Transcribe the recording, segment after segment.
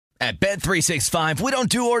At Bet365, we don't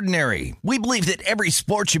do ordinary. We believe that every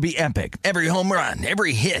sport should be epic. Every home run,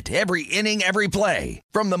 every hit, every inning, every play.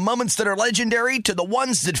 From the moments that are legendary to the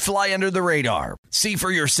ones that fly under the radar. See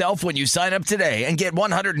for yourself when you sign up today and get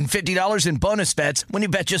 $150 in bonus bets when you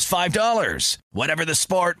bet just $5. Whatever the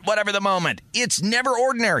sport, whatever the moment, it's never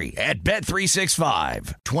ordinary at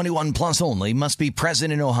Bet365. 21 plus only. Must be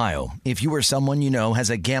present in Ohio. If you or someone you know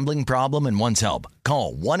has a gambling problem and wants help,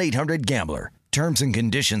 call 1-800-GAMBLER. Terms and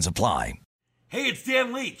conditions apply. Hey, it's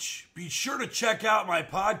Dan Leach. Be sure to check out my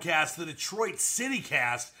podcast, The Detroit City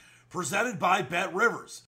Cast, presented by Bet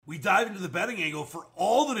Rivers. We dive into the betting angle for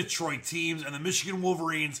all the Detroit teams and the Michigan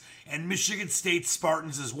Wolverines and Michigan State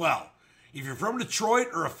Spartans as well. If you're from Detroit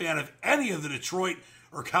or a fan of any of the Detroit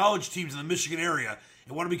or college teams in the Michigan area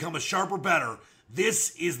and want to become a sharper bettor,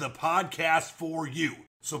 this is the podcast for you.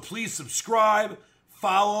 So please subscribe,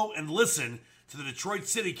 follow, and listen to the Detroit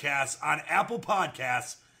City Cast on Apple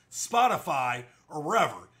Podcasts, Spotify, or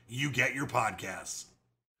wherever you get your podcasts.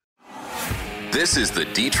 This is the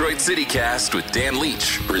Detroit City Cast with Dan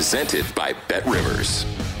Leach, presented by Bet Rivers.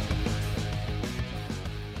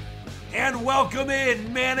 And welcome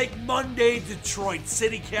in Manic Monday Detroit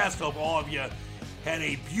City Cast. Hope all of you had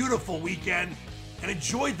a beautiful weekend and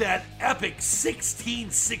enjoyed that epic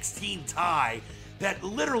 16-16 tie that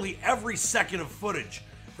literally every second of footage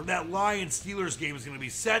from that Lions-Steelers game is going to be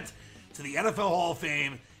sent to the NFL Hall of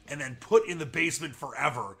Fame and then put in the basement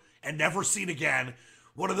forever and never seen again.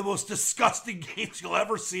 One of the most disgusting games you'll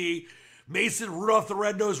ever see. Mason Rudolph the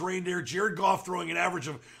Red-Nosed Reindeer, Jared Goff throwing an average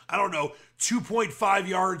of, 2.5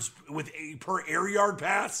 yards per air yard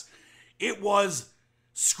pass. It was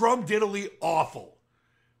scrum-diddly awful.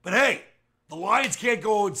 But hey, the Lions can't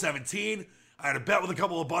go 0-17. I had a bet with a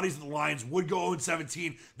couple of buddies that the Lions would go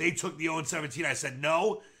 0-17. They took the 0-17. I said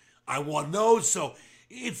no. I won those, so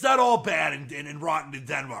it's not all bad and rotten in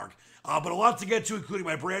Denmark. But a lot to get to, including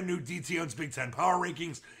my brand new DTN's Big Ten Power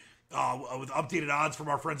Rankings with updated odds from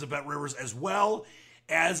our friends at Bet Rivers, as well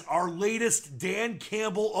as our latest Dan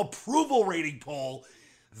Campbell approval rating poll.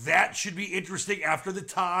 That should be interesting after the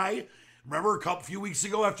tie. Remember a few weeks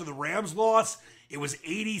ago after the Rams loss, it was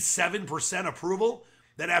 87% approval.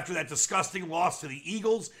 Then after that disgusting loss to the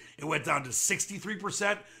Eagles, it went down to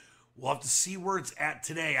 63%. We'll have to see where it's at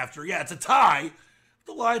today it's a tie.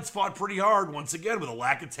 The Lions fought pretty hard once again with a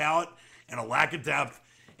lack of talent and a lack of depth.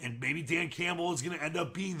 And maybe Dan Campbell is going to end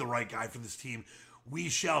up being the right guy for this team. We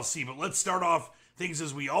shall see. But let's start off things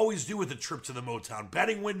as we always do with a trip to the Motown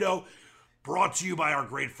betting window, brought to you by our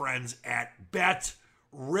great friends at Bet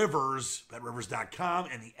Rivers, betrivers.com,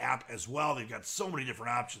 and the app as well. They've got so many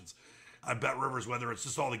different options on Bet Rivers, whether it's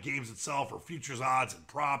just all the games itself or futures odds and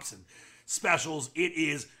props and specials. It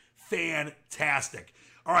is fantastic.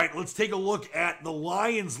 All right, let's take a look at the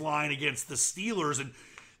Lions line against the Steelers. And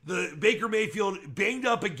the Baker Mayfield banged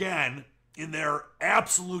up again in their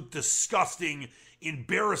absolute disgusting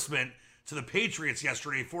embarrassment to the Patriots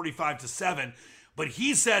yesterday, 45-7. But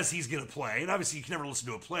he says he's going to play. And obviously you can never listen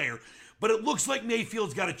to a player. But it looks like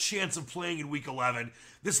Mayfield's got a chance of playing in Week 11.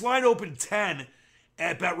 This line opened 10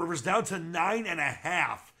 at Bet Rivers, down to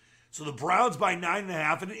 9.5. So the Browns by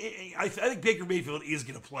 9.5. And I think Baker Mayfield is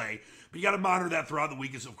going to play. But you got to monitor that throughout the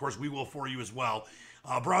week, as of course we will for you as well.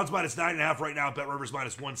 Browns minus 9.5 right now. Bet Rivers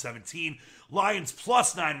minus 117. Lions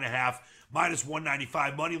plus 9.5, minus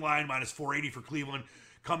 195. Money line minus 480 for Cleveland.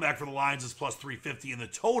 Comeback for the Lions is plus 350. And the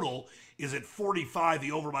total is at 45.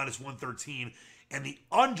 The over minus 113. And the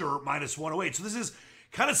under minus 108. So this is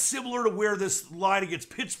kind of similar to where this line against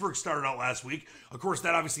Pittsburgh started out last week. Of course,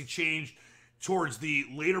 that obviously changed towards the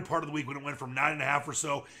later part of the week when it went from 9.5 or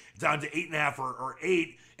so down to 8.5 or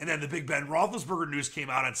 8. And then the Big Ben Roethlisberger news came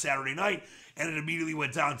out on Saturday night, and it immediately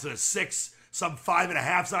went down to 6, some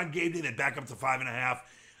 5.5s on game day, then back up to 5.5,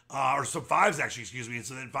 or some 5s actually, and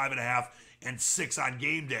so then 5.5 and 6 on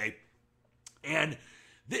game day. And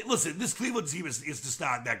listen, this Cleveland team is just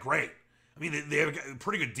not that great. I mean, they have a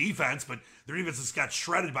pretty good defense, but their defense just got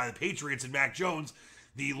shredded by the Patriots and Mac Jones,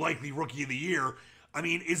 the likely rookie of the year. I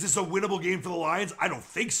mean, is this a winnable game for the Lions? I don't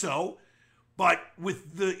think so. But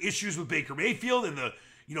with the issues with Baker Mayfield and the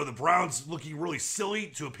Browns looking really silly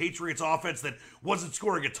to a Patriots offense that wasn't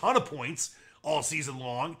scoring a ton of points all season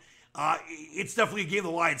long, it's definitely a game the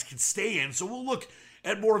Lions can stay in. So we'll look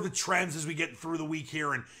at more of the trends as we get through the week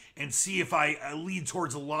here and see if I lean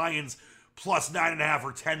towards the Lions plus 9.5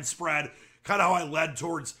 or 10 spread, kind of how I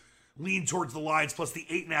lean towards the Lions plus the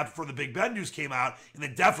 8.5 before the Big Ben news came out. And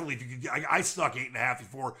then definitely, if you could, I stuck 8.5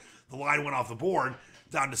 before the line went off the board,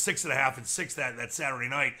 down to 6.5 and 6 that Saturday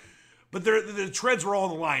night. But the trends were all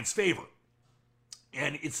in the Lions' favor.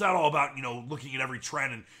 And it's not all about, looking at every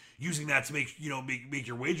trend and, using that to make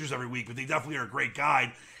your wagers every week, but they definitely are a great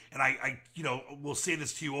guide. And I will say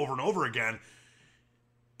this to you over and over again.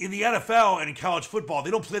 In the NFL and in college football,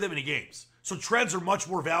 they don't play that many games. So trends are much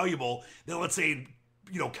more valuable than, let's say,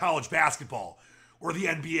 college basketball or the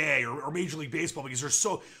NBA or Major League Baseball, because there's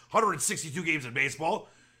 162 games in baseball,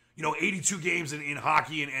 82 games in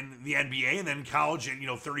hockey and the NBA, and then in college,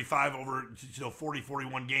 and 35 over 40,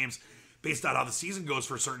 41 games based on how the season goes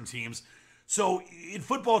for certain teams. So in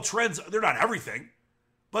football, trends, they're not everything,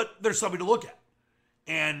 but there's something to look at.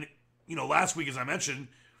 And, last week, as I mentioned,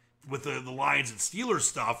 with the Lions and Steelers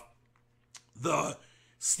stuff, the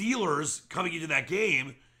Steelers coming into that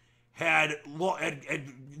game had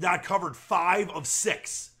not covered 5 of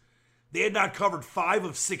 6. They had not covered 5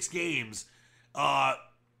 of 6 games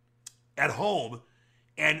at home,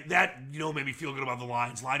 and that, made me feel good about the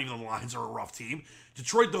Lions. Even though the Lions are a rough team.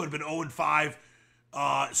 Detroit, though, had been 0-5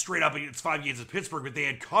 straight up against 5 games at Pittsburgh, but they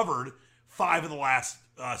had covered 5 of the last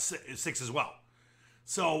 6 as well.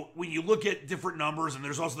 So when you look at different numbers, and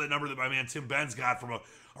there's also that number that my man Tim Benz got from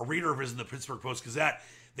a reader of his in the Pittsburgh Post-Gazette,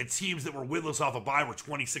 the teams that were winless off a bye were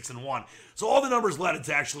 26-1. So all the numbers led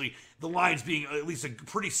into actually the Lions being at least a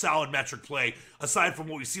pretty solid metric play, aside from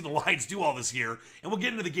what we've seen the Lions do all this year. And we'll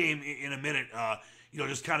get into the game in a minute.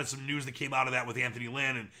 Just kind of some news that came out of that with Anthony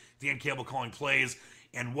Lynn and Dan Campbell calling plays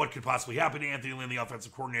and what could possibly happen to Anthony Lynn, the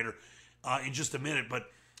offensive coordinator, in just a minute. But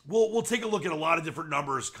we'll take a look at a lot of different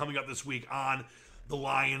numbers coming up this week on the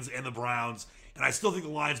Lions and the Browns. And I still think the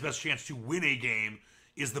Lions' best chance to win a game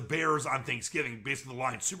is the Bears on Thanksgiving, basically the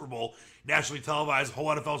Lions Super Bowl, nationally televised, whole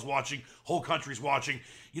NFL's watching, whole country's watching.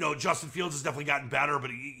 Justin Fields has definitely gotten better, but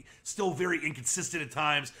he's still very inconsistent at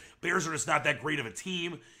times. Bears are just not that great of a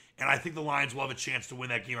team, and I think the Lions will have a chance to win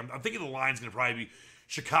that game. I'm thinking the Lions going to probably be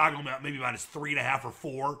Chicago, maybe minus 3.5 or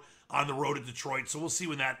 4 on the road at Detroit. So we'll see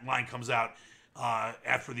when that line comes out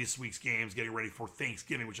after this week's games, getting ready for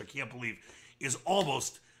Thanksgiving, which I can't believe is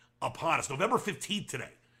almost upon us. November 15th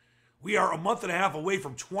today. We are a month and a half away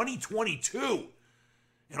from 2022,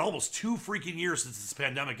 and almost 2 freaking years since this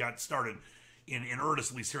pandemic got started in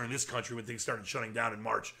earnest, at least here in this country, when things started shutting down in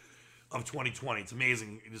March of 2020. It's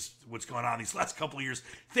amazing just what's gone on these last couple of years.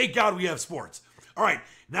 Thank God we have sports. All right,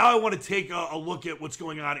 now I want to take a look at what's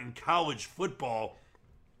going on in college football,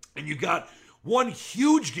 and you got one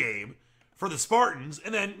huge game for the Spartans,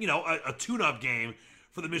 and then, a tune-up game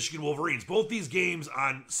for the Michigan Wolverines. Both these games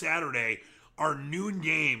on Saturday are noon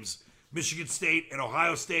games. Michigan State and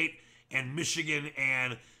Ohio State, and Michigan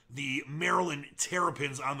and the Maryland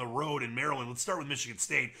Terrapins on the road in Maryland. Let's start with Michigan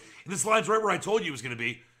State. And this line's right where I told you it was going to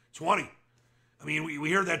be, 20. I mean, we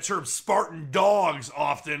hear that term Spartan Dogs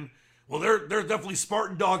often. Well, they're definitely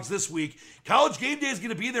Spartan Dogs this week. College Game Day is going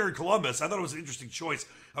to be there in Columbus. I thought it was an interesting choice.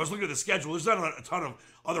 I was looking at the schedule. There's not a ton of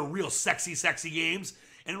other real sexy games.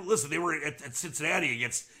 And listen, they were at Cincinnati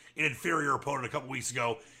against an inferior opponent a couple weeks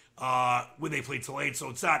ago when they played Tulane. So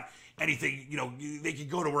it's not anything, they can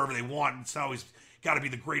go to wherever they want. It's not always got to be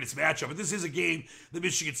the greatest matchup. But this is a game that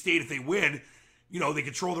Michigan State, if they win, they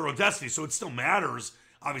control their own destiny. So it still matters,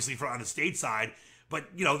 obviously, on the state side. But,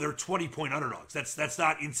 they're 20-point underdogs. That's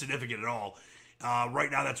not insignificant at all. Right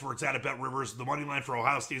now, that's where it's at Bet Rivers. The money line for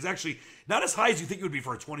Ohio State is actually not as high as you think it would be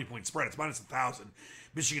for a 20-point spread. It's minus 1,000.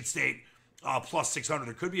 Michigan State plus 600.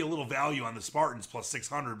 There could be a little value on the Spartans plus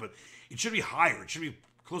 600, but it should be higher. It should be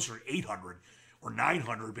closer to 800 or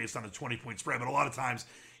 900 based on the 20-point spread. But a lot of times,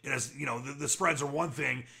 it has, the spreads are one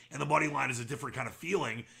thing, and the money line is a different kind of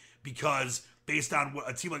feeling, because based on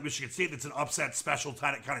a team like Michigan State that's an upset special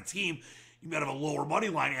kind of team, you might have a lower money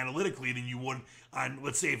line analytically than you would on,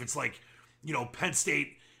 let's say, if it's like, Penn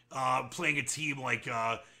State playing a team like,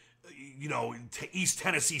 East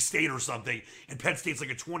Tennessee State or something, and Penn State's like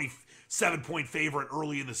a 27-point favorite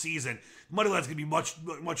early in the season. Money line's going to be much,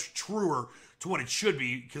 much truer to what it should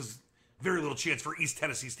be, because very little chance for East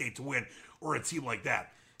Tennessee State to win or a team like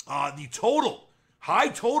that. The high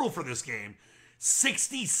total for this game,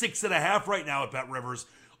 66.5 right now at Bet Rivers,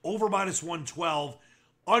 over minus 112,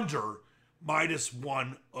 under minus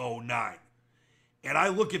 109. And I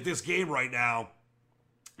look at this game right now,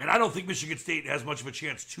 and I don't think Michigan State has much of a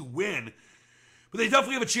chance to win, but they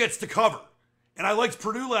definitely have a chance to cover. And I liked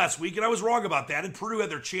Purdue last week, and I was wrong about that. And Purdue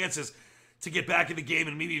had their chances to get back in the game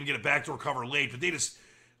and maybe even get a backdoor cover late, but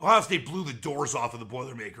Ohio State blew the doors off of the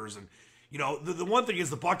Boilermakers. And, the one thing is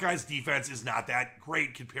the Buckeyes defense is not that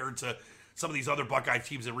great compared to some of these other Buckeye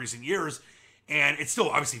teams in recent years. And it's still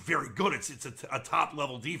obviously very good. It's a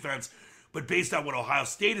top-level defense. But based on what Ohio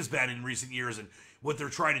State has been in recent years and what they're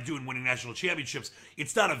trying to do in winning national championships,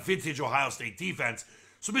 it's not a vintage Ohio State defense.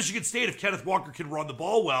 So Michigan State, if Kenneth Walker can run the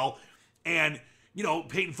ball well and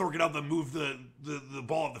Peyton Thorpe can help them move the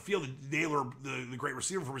ball up the field. Naylor, the great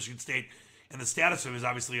receiver for Michigan State, and the status of him is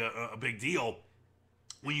obviously a big deal.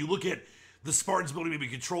 When you look at the Spartans' ability to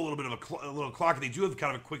maybe control a little bit of a little clock, and they do have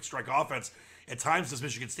kind of a quick strike offense at times as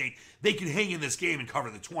Michigan State, they can hang in this game and cover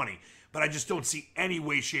the 20. But I just don't see any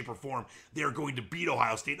way, shape, or form they are going to beat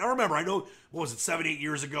Ohio State. Now remember, I know, 7-8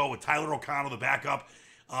 years ago with Tyler O'Connell, the backup,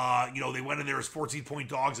 they went in there as 14-point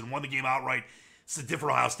dogs and won the game outright. It's a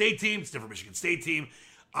different Ohio State team. It's a different Michigan State team.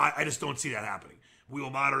 I just don't see that happening. We will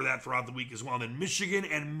monitor that throughout the week as well. And then Michigan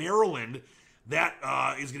and Maryland, that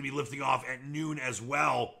is going to be lifting off at noon as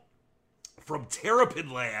well from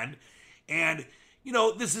Terrapin Land. And,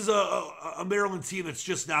 this is a Maryland team that's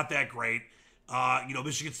just not that great.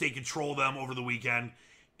 Michigan State controlled them over the weekend.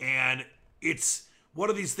 And it's one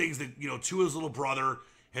of these things that, Tua's little brother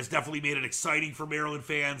has definitely made it exciting for Maryland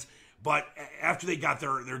fans. But after they got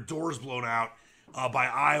their doors blown out by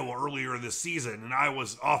Iowa earlier this season, and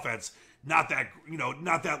Iowa's offense not that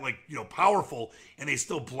powerful, and they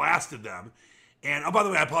still blasted them. And by the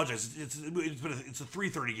way, I apologize. It's a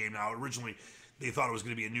 3:30 game now. Originally, they thought it was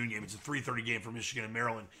going to be a noon game. It's a 3:30 game for Michigan and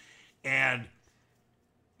Maryland. And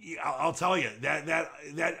I'll tell you that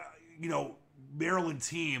Maryland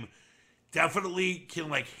team definitely can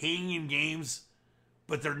hang in games,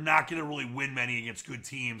 but they're not going to really win many against good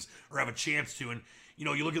teams or have a chance to. And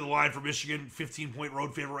you look at the line for Michigan, 15-point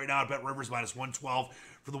road favorite right now at Bet Rivers, minus 112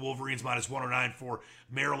 for the Wolverines, minus 109 for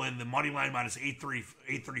Maryland. The money line minus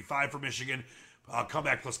 835 for Michigan.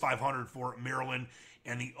 Comeback plus 500 for Maryland.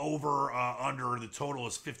 And the over-under, the total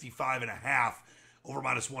is 55.5. Over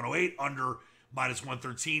minus 108, under minus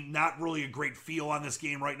 113. Not really a great feel on this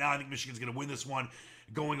game right now. I think Michigan's going to win this one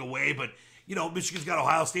going away. But, Michigan's got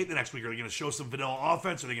Ohio State the next week. Are they going to show some vanilla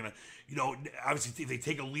offense? Are they going to, obviously if they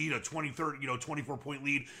take a lead, a 24-point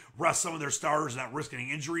lead, rest some of their starters, not risk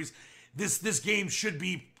any injuries? This game should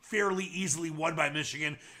be fairly easily won by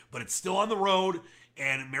Michigan, but it's still on the road,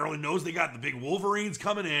 and Maryland knows they got the big Wolverines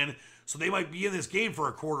coming in, so they might be in this game for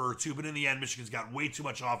a quarter or two, but in the end, Michigan's got way too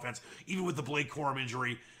much offense, even with the Blake Corum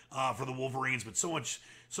injury for the Wolverines, but so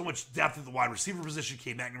much depth at the wide receiver position.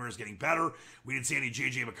 Cade McNamara is getting better. We didn't see any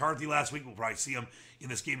J.J. McCarthy last week. We'll probably see him in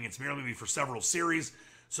this game against Maryland, maybe for several series.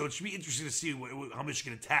 So it should be interesting to see how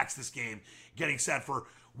Michigan attacks this game, getting set for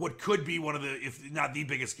what could be one of the, if not the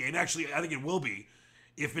biggest game. Actually, I think it will be,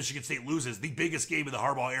 if Michigan State loses, the biggest game in the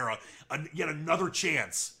Harbaugh era. Yet another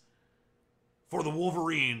chance for the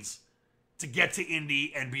Wolverines to get to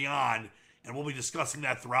Indy and beyond. And we'll be discussing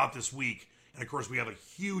that throughout this week. And, of course, we have a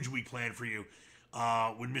huge week planned for you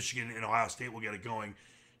when Michigan and Ohio State will get it going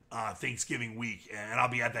Thanksgiving week. And I'll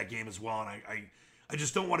be at that game as well. And I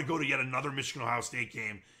just don't want to go to yet another Michigan-Ohio State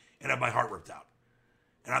game and have my heart ripped out.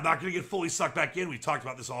 And I'm not going to get fully sucked back in. We've talked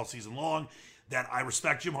about this all season long, that I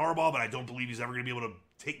respect Jim Harbaugh, but I don't believe he's ever going to be able to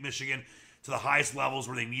take Michigan to the highest levels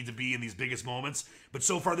where they need to be in these biggest moments. But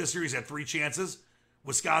so far this series had 3 chances: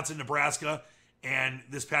 Wisconsin, Nebraska, and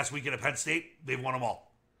this past weekend at Penn State. They've won them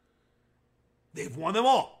all. They've won them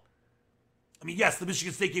all. I mean, yes, the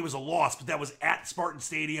Michigan State game was a loss, but that was at Spartan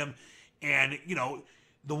Stadium. And,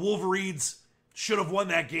 the Wolverines should have won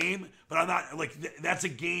that game, but I'm not, that's a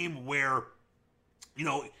game where,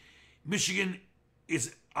 Michigan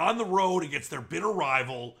is on the road against their bitter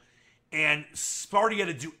rival, and Sparty had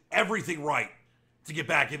to do everything right to get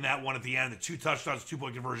back in that one at the end. The 2 touchdowns,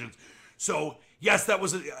 2-point conversions. So, yes, that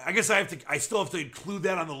was, I still have to include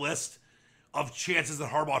that on the list of chances that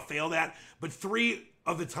Harbaugh failed at. But 3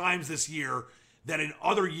 of the times this year that in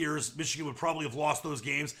other years Michigan would probably have lost those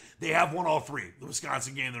games, they have won all 3. The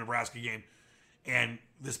Wisconsin game, the Nebraska game, and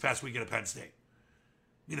this past weekend at Penn State.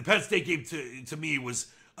 I mean, the Penn State game to me was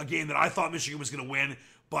a game that I thought Michigan was going to win,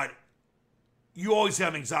 but you always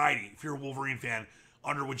have anxiety if you're a Wolverine fan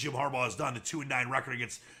under what Jim Harbaugh has done, the 2-9 record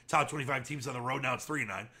against top 25 teams on the road. Now it's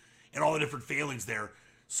 3-9, and all the different failings there.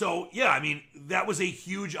 So, yeah, I mean, that was a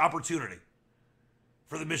huge opportunity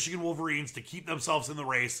for the Michigan Wolverines to keep themselves in the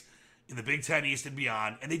race in the Big Ten East and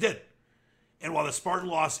beyond, and they did. And while the Spartan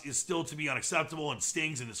loss is still to be unacceptable and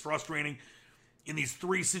stings and is frustrating, in these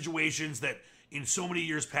 3 situations that in so many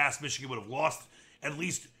years past Michigan would have lost at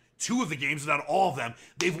least 2 of the games, if not all of them,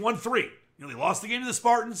 they've won 3. They lost the game to the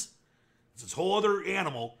Spartans. It's this whole other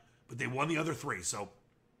animal, but they won the other 3. So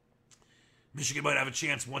Michigan might have a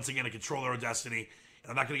chance once again to control their own destiny. And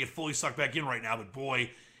I'm not going to get fully sucked back in right now, but boy,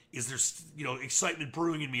 is there excitement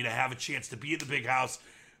brewing in me to have a chance to be at the Big House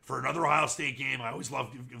for another Ohio State game. I always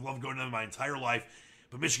loved going to them my entire life,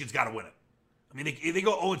 but Michigan's got to win it. I mean, they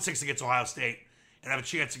go 0-6 against Ohio State and have a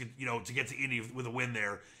chance to get to Indy with a win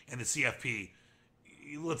there and the CFP.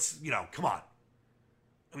 Let's, come on.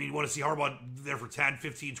 I mean, you want to see Harbaugh there for 10,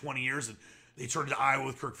 15, 20 years and they turned to Iowa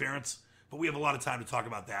with Kirk Ferentz. But we have a lot of time to talk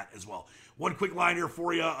about that as well. One quick line here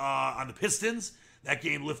for you on the Pistons. That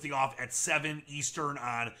game lifting off at 7 Eastern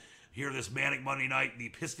on here this manic Monday night. The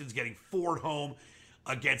Pistons getting 4 at home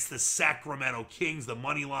against the Sacramento Kings. The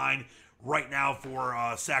money line right now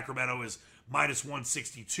for Sacramento is minus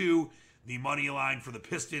 162. The money line for the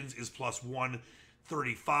Pistons is plus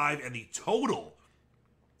 135. And the total,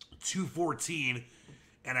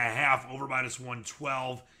 214.5 over minus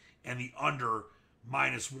 112. And the under,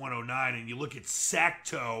 minus 109. And you look at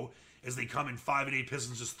Sacto as they come in 5-8.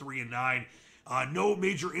 Pistons just 3-9. No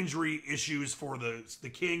major injury issues for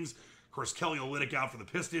the Kings. Of course, Kelly Olynyk out for the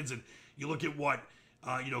Pistons. And you look at what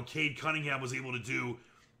Cade Cunningham was able to do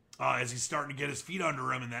as he's starting to get his feet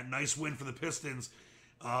under him, and that nice win for the Pistons,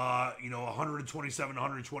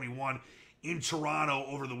 127-121 in Toronto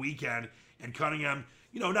over the weekend. And Cunningham,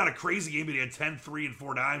 not a crazy game, but he had 10, 3, and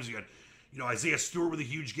 4 dimes. You had, Isaiah Stewart with a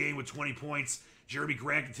huge game with 20 points. Jeremy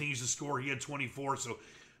Grant continues to score. He had 24. So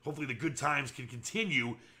hopefully the good times can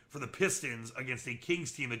continue for the Pistons against a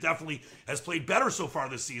Kings team that definitely has played better so far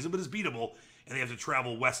this season, but is beatable, and they have to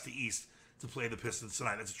travel west to east to play the Pistons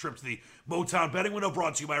tonight. That's a trip to the Motown betting window,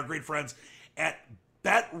 brought to you by our great friends at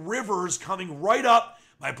Bet Rivers. Coming right up,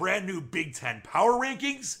 my brand new Big Ten Power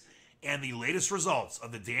Rankings and the latest results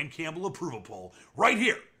of the Dan Campbell Approval Poll right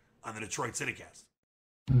here on the Detroit CityCast.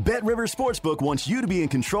 BetRivers Sportsbook wants you to be in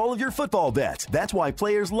control of your football bets. That's why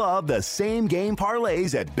players love the same-game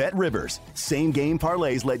parlays at BetRivers. Same-game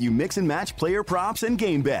parlays let you mix and match player props and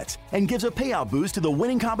game bets and gives a payout boost to the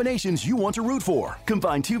winning combinations you want to root for.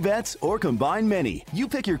 Combine 2 bets or combine many. You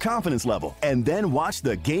pick your confidence level and then watch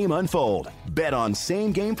the game unfold. Bet on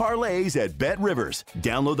same-game parlays at BetRivers.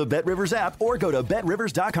 Download the BetRivers app or go to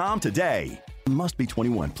BetRivers.com today. Must be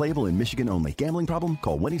 21. Playable in Michigan only. Gambling problem?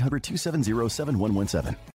 Call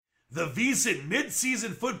 1-800-270-7117. The VSiN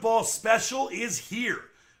Midseason Football Special is here.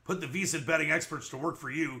 Put the VSiN betting experts to work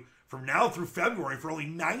for you from now through February for only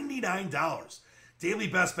 $99. Daily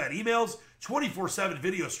best bet emails, 24/7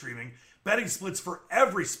 video streaming, betting splits for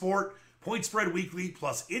every sport, point spread weekly,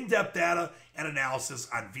 plus in-depth data and analysis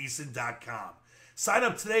on VSiN.com. Sign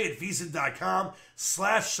up today at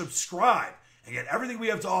VSiN.com/subscribe and get everything we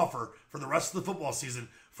have to offer for the rest of the football season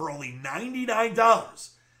for only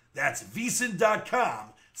 $99. That's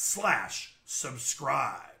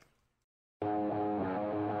VSiN.com/subscribe.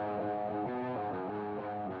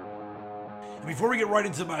 And before we get right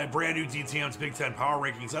into my brand new DTM's Big Ten Power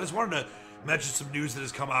Rankings, I just wanted to mention some news that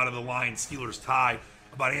has come out of the Lions-Steelers tie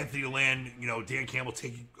about Anthony Lynn. Dan Campbell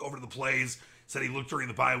taking over the plays. Said he looked during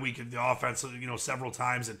the bye week at the offense, several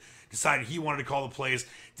times and decided he wanted to call the plays.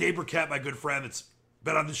 Dave Burkett, my good friend that's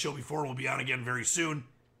been on this show before and will be on again very soon,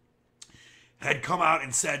 had come out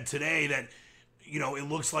and said today that, it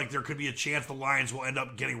looks like there could be a chance the Lions will end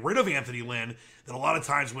up getting rid of Anthony Lynn, that a lot of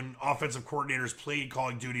times when offensive coordinators play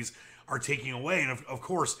calling duties are taking away, and of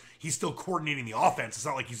course, he's still coordinating the offense. It's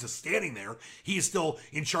not like he's just standing there. He is still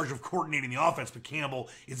in charge of coordinating the offense, but Campbell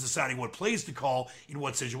is deciding what plays to call in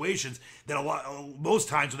what situations. That most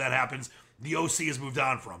times when that happens, the OC has moved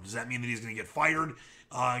on from. Does that mean that he's going to get fired,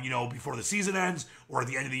 before the season ends, or at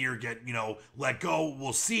the end of the year get, let go?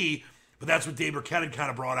 We'll see. But that's what Dave Burkett had kind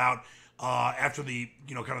of brought out after the,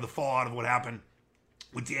 kind of the fallout of what happened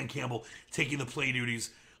with Dan Campbell taking the play duties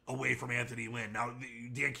away from Anthony Lynn. Now,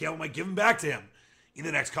 Dan Campbell might give him back to him in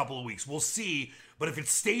the next couple of weeks. We'll see. But if it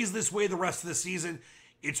stays this way the rest of the season,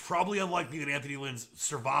 it's probably unlikely that Anthony Lynn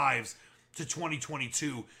survives to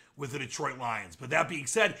 2022 with the Detroit Lions. But that being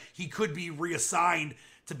said, he could be reassigned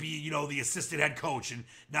to be, the assistant head coach and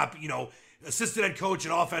not, assistant head coach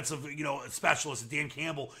and offensive, specialist. And Dan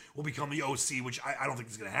Campbell will become the OC, which I don't think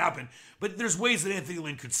is going to happen. But there's ways that Anthony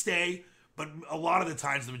Lynn could stay. But a lot of the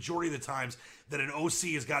times, the majority of the times that an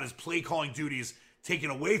OC has got his play calling duties taken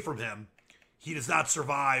away from him, he does not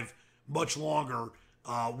survive much longer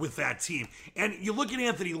with that team. And you look at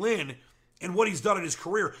Anthony Lynn and what he's done in his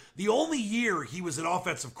career. The only year he was an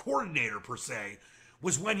offensive coordinator, per se,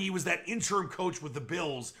 was when he was that interim coach with the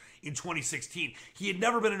Bills in 2016. He had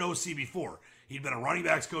never been an OC before. He'd been a running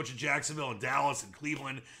backs coach in Jacksonville and Dallas and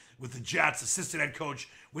Cleveland, with the Jets, assistant head coach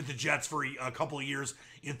with the Jets for a couple of years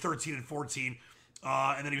in 13 and 14.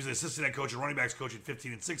 And then he was an assistant head coach and running backs coach in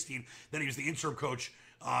 15 and 16. Then he was the interim coach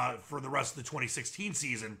for the rest of the 2016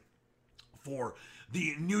 season for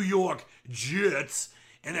the New York Jets.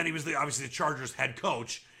 And then he was obviously the Chargers head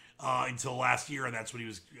coach until last year, and that's when he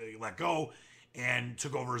was let go and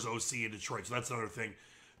took over as OC in Detroit. So that's another thing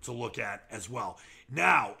to look at as well.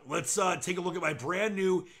 Now, let's take a look at my brand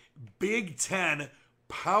new Big Ten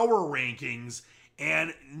Power Rankings,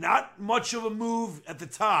 and not much of a move at the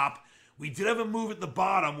top We did have a move at the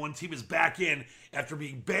bottom. One team is back in after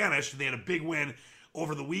being banished. They had a big win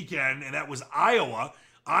over the weekend, and that was Iowa.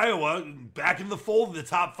 Iowa, back in the fold in the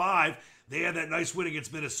top 5. They had that nice win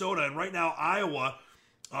against Minnesota. And right now, Iowa,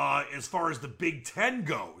 as far as the Big Ten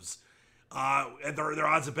goes, and their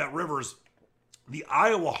odds at Bet Rivers, the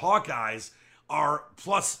Iowa Hawkeyes are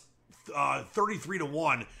plus 33 to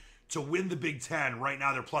 1 to win the Big Ten. Right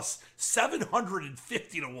now, they're plus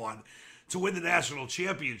 750 to 1 to win the national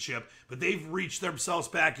championship. But they've reached themselves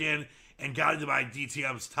back in and got into my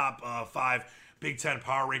DTM's top 5 Big Ten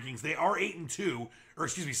power rankings. They are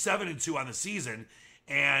 7-2 on the season,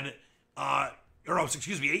 and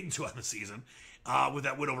 8-2 on the season with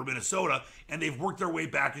that win over Minnesota, and they've worked their way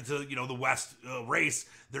back into the West race.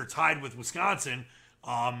 They're tied with Wisconsin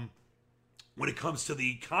when it comes to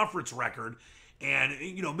the conference record, and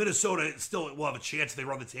Minnesota still will have a chance if they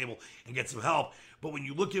run the table and get some help. But when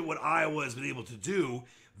you look at what Iowa has been able to do,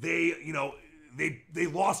 they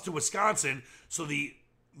lost to Wisconsin, so the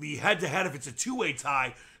head-to-head, if it's a two-way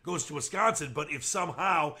tie, goes to Wisconsin. But if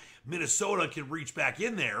somehow Minnesota can reach back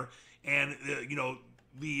in there, and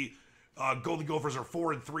the Golden Gophers are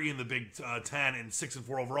 4-3 in the Big Ten and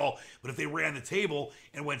 6-4 overall. But if they ran the table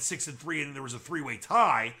and went 6-3 and there was a three-way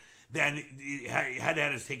tie, then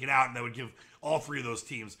head-to-head is taken out, and that would give all three of those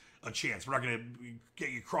teams a chance. We're not going to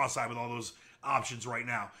get you cross-eyed with all those options right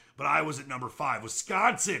now. But Iowa's at number 5.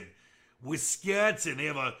 Wisconsin, they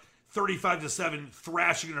have a 35-7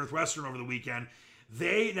 thrashing in Northwestern over the weekend.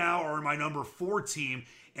 They now are my number 4 team,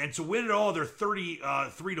 and to win it all, they're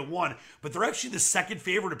 33 to 1. But they're actually the second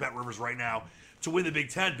favorite at Bet Rivers right now to win the Big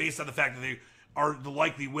Ten, based on the fact that they are the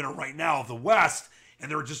likely winner right now of the West, and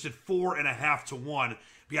they're just at 4.5 to 1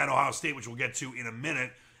 behind Ohio State, which we'll get to in a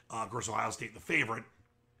minute. Of course, Ohio State the favorite.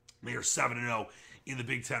 They are 7-0 in the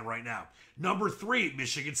Big Ten right now. Number 3,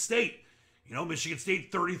 Michigan State. Michigan State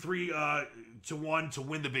 33 to 1 to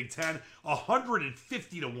win the Big Ten,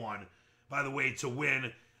 150 to 1, by the way, to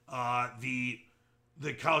win the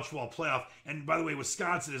college football playoff. And by the way,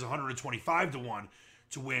 Wisconsin is 125 to 1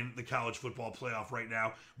 to win the college football playoff right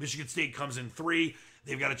now. Michigan State comes in 3.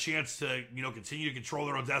 They've got a chance to continue to control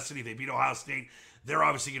their own destiny. If they beat Ohio State, they're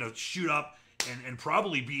obviously going to shoot up and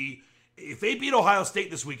probably be. If they beat Ohio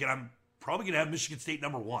State this weekend, I'm probably going to have Michigan State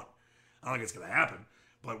number 1. I don't think it's going to happen,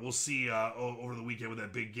 but we'll see over the weekend with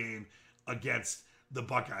that big game against the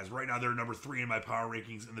Buckeyes. Right now, they're number 3 in my power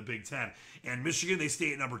rankings in the Big Ten. And Michigan, they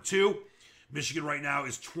stay at number 2. Michigan right now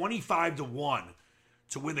is 25 to 1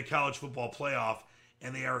 to win the college football playoff,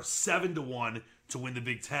 and they are 7 to 1 to win the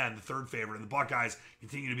Big Ten, the third favorite. And the Buckeyes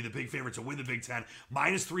continue to be the big favorite to win the Big Ten,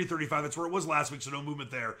 minus 335. That's where it was last week, so no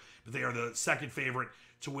movement there. But they are the second favorite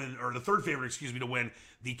to win, or the third favorite, to win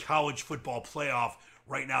the college football playoff.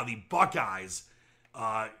 Right now, the Buckeyes,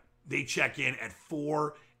 they check in at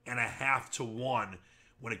 4.5 to 1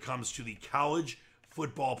 when it comes to the college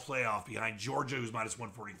football playoff, behind Georgia, who's minus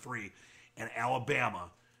 143, and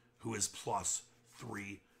Alabama, who is plus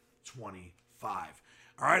 325.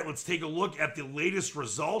 All right, let's take a look at the latest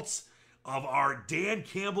results of our Dan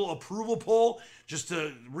Campbell approval poll. Just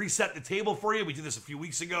to reset the table for you, we did this a few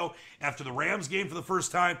weeks ago after the Rams game for the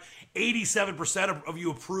first time. 87% of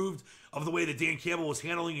you approved of the way that Dan Campbell was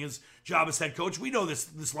handling his job as head coach. We know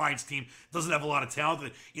this Lions team doesn't have a lot of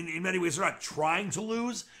talent. In many ways, they're not trying to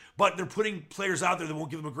lose, but they're putting players out there that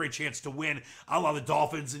won't give them a great chance to win, a la the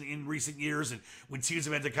Dolphins in recent years. And when teams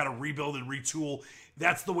have had to kind of rebuild and retool,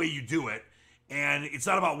 that's the way you do it. And it's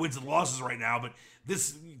not about wins and losses right now, but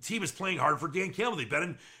this team is playing hard for Dan Campbell. They've been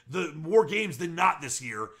in the more games than not this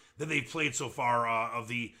year than they've played so far of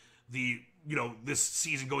the this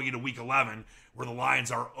season going into week 11, where the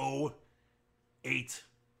Lions are 0-8-1.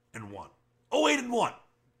 0-8-1.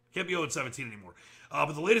 Can't be 0-17 anymore.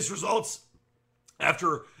 But the latest results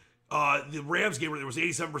after the Rams game, where there was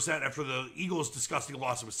 87%, after the Eagles' disgusting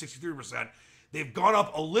loss, it was 63%. They've gone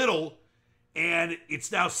up a little, and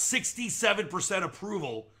it's now 67%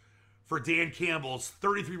 approval for Dan Campbell's,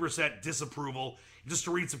 33% disapproval. Just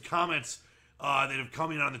to read some comments that have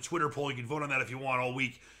come in on the Twitter poll. You can vote on that if you want all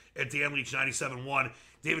week at Dan Leach 97.1.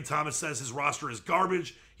 David Thomas says his roster is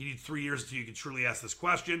garbage. He needs 3 years until you can truly ask this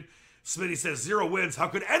question. Smitty says 0 wins. How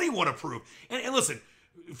could anyone approve? And listen,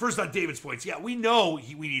 first on David's points, yeah, we know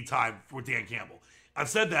we need time with Dan Campbell. I've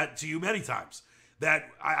said that to you many times, that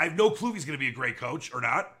I have no clue if he's going to be a great coach or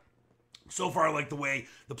not. So far, I like the way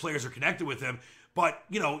the players are connected with him. But,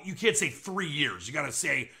 you can't say 3 years. You got to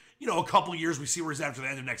say, a couple of years. We see where he's at after the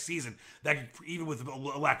end of next season. That could, even with a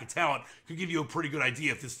lack of talent, could give you a pretty good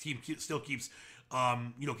idea if this team still keeps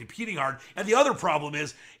competing hard. And the other problem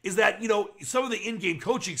is that, some of the in-game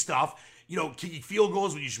coaching stuff, kicking field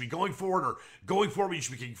goals when you should be going for it, or going for it when you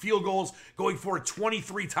should be kicking field goals, going for it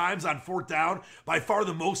 23 times on fourth down, by far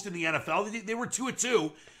the most in the NFL. They were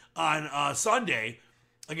 2-2 on Sunday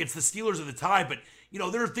against the Steelers at the time, but,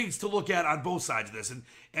 there are things to look at on both sides of this.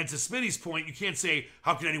 And to Smitty's point, you can't say,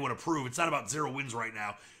 how can anyone approve? It's not about 0 wins right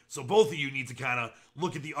now. So both of you need to kind of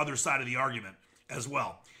look at the other side of the argument as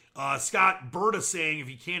well. Scott Berta saying if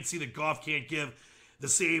he can't see that Goff can't give the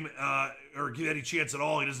same or give any chance at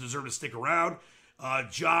all, he doesn't deserve to stick around.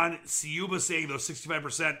 John Ciuba saying those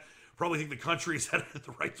 65% probably think the country is headed in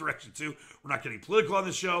the right direction too. We're not getting political on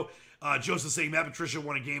this show. Joseph saying Matt Patricia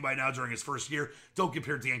won a game by now during his first year. Don't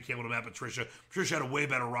compare Dan Campbell to Matt Patricia. Patricia had a way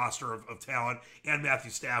better roster of talent, and Matthew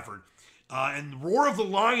Stafford. And Roar of the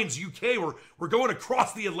Lions UK, we're going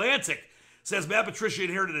across the Atlantic, says Matt Patricia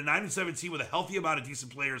inherited a 9-7 team with a healthy amount of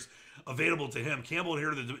decent players available to him. Campbell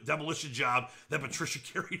inherited the demolition job that Patricia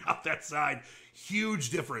carried out that side. Huge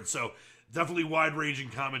difference. So definitely wide-ranging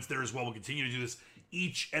comments there as well. We'll continue to do this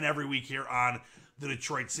each and every week here on the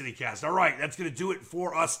Detroit City Cast. All right, that's going to do it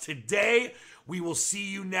for us today. We will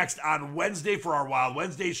see you next on Wednesday for our Wild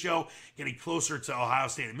Wednesday show, getting closer to Ohio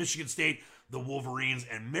State and Michigan State, the Wolverines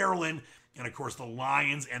and Maryland, and of course the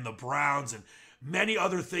Lions and the Browns, and many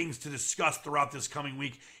other things to discuss throughout this coming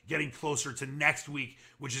week, getting closer to next week,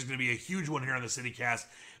 which is going to be a huge one here on the CityCast.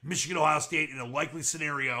 Michigan, Ohio State in a likely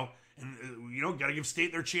scenario, and got to give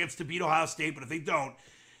State their chance to beat Ohio State, but if they don't,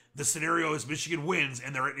 the scenario is Michigan wins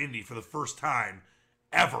and they're at Indy for the first time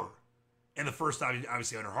ever. And the first time,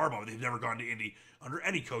 obviously, under Harbaugh, but they've never gone to Indy under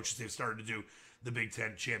any coaches. They've started to do the Big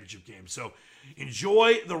Ten championship game. So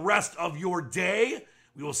enjoy the rest of your day.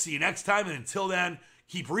 We will see you next time. And until then,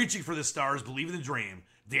 keep reaching for the stars. Believe in the dream.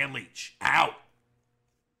 Dan Leach, out.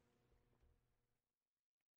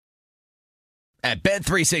 At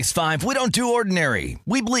Bet365, we don't do ordinary.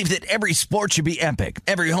 We believe that every sport should be epic.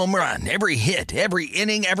 Every home run, every hit, every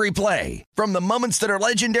inning, every play. From the moments that are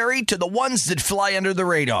legendary to the ones that fly under the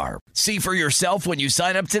radar. See for yourself when you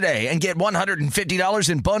sign up today and get $150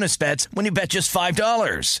 in bonus bets when you bet just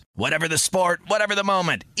 $5. Whatever the sport, whatever the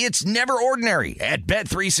moment, it's never ordinary at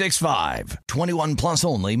Bet365. 21 plus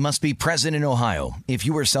only. Must be present in Ohio. If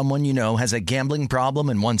you or someone you know has a gambling problem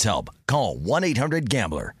and wants help, call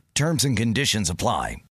 1-800-GAMBLER. Terms and conditions apply.